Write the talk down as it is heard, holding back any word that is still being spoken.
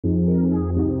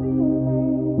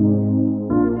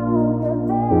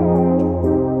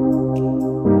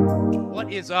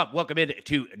Is up? Welcome in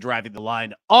to Driving the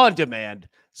Line on Demand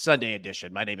Sunday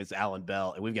edition. My name is Alan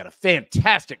Bell, and we've got a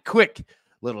fantastic, quick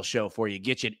little show for you.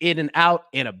 Get you in and out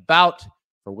and about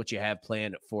for what you have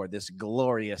planned for this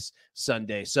glorious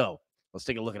Sunday. So let's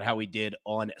take a look at how we did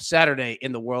on Saturday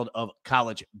in the world of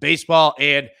college baseball.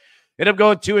 And end up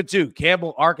going 2-2.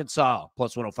 Campbell, Arkansas,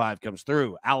 plus 105 comes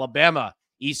through. Alabama,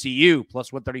 ECU,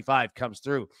 plus 135 comes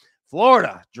through.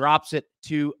 Florida drops it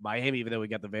to Miami, even though we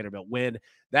got the Vanderbilt win.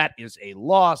 That is a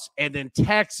loss. And then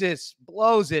Texas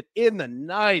blows it in the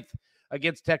ninth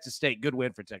against Texas State. Good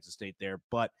win for Texas State there,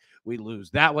 but we lose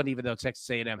that one, even though Texas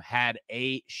A&M had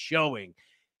a showing.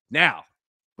 Now,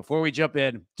 before we jump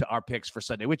in to our picks for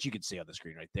Sunday, which you can see on the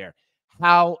screen right there,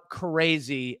 how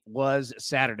crazy was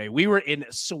Saturday? We were in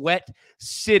Sweat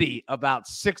City about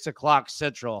 6 o'clock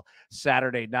Central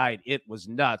Saturday night. It was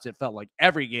nuts. It felt like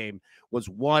every game was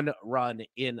one run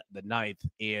in the ninth.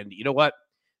 And you know what?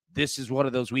 This is one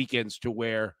of those weekends to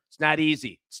where it's not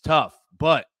easy. It's tough.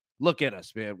 But look at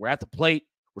us, man. We're at the plate.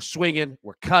 We're swinging.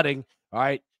 We're cutting. All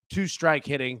right. 2-strike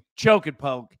hitting, choke and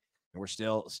poke, and we're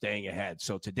still staying ahead.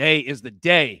 So today is the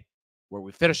day where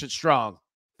we finish it strong,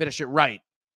 finish it right,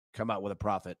 come out with a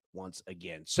profit once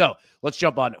again. So let's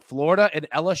jump on Florida and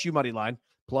LSU money line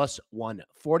plus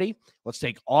 140. Let's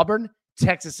take Auburn,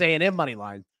 Texas A&M money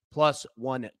line plus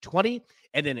 120,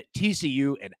 and then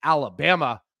TCU and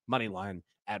Alabama money line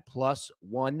at plus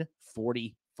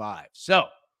 145. So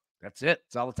that's it.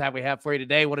 That's all the time we have for you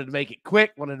today. Wanted to make it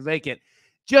quick. Wanted to make it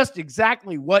just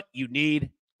exactly what you need.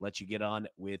 Let you get on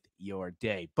with your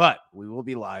day. But we will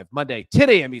be live Monday, 10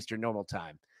 a.m. Eastern normal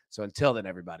time. So until then,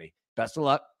 everybody, best of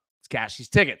luck. Let's cash these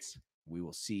tickets. We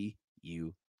will see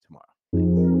you